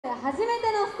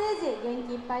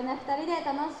ぱいな2人で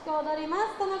楽しく踊りま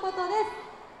すとのことで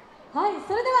す。はい、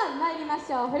それでは参りま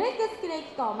しょう。フレックス呉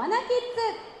駅校マナキッズ。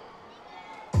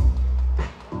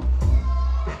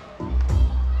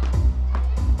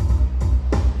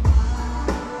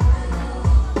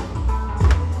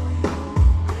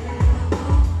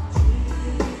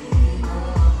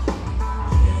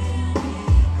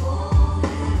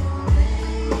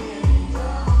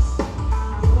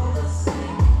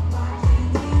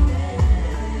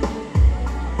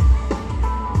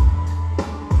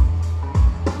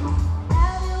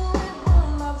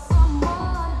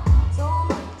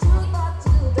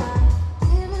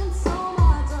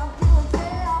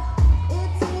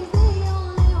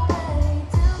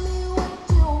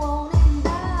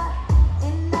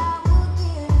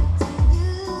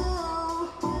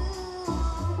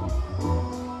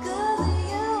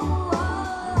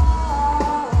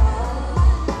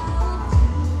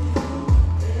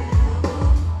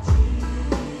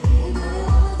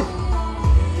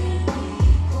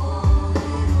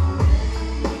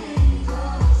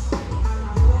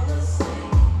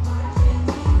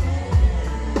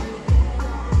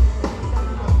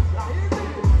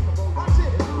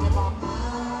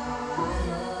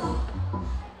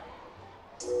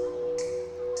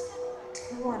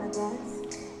Wanna dance?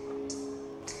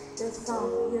 This song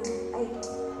for you, hey,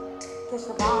 catch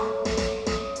the ball.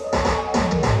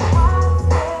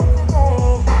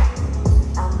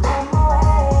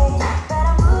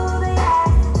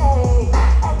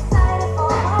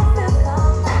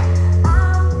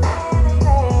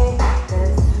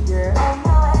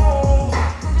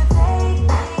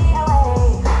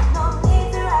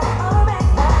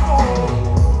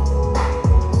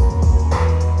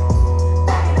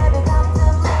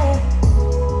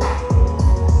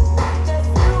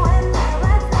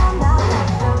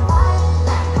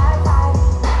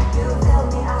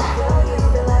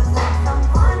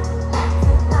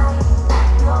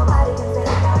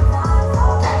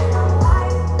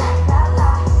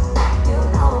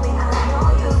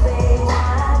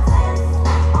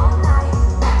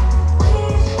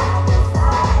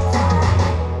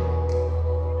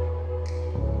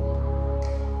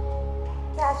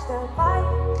 Catch the vibe.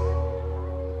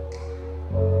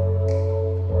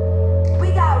 We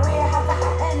got Rare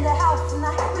House in the house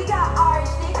tonight. We got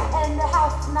RHD in the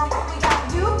house tonight. We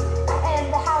got you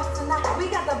in the house tonight. We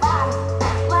got the vibe.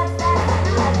 Let's dance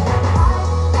and let's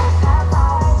have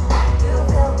vibe. You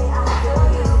feel me, I feel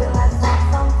you. But let's have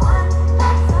some fun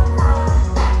tonight.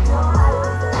 Nobody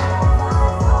wants to have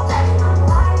so baby, I'm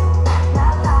right. La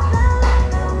la,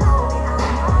 you know me, I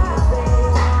know you, baby.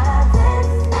 Wanna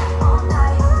dance all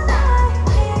night.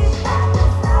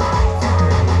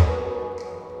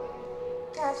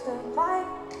 Catch the vibe.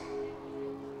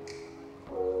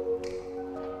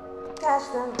 Catch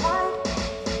the vibe.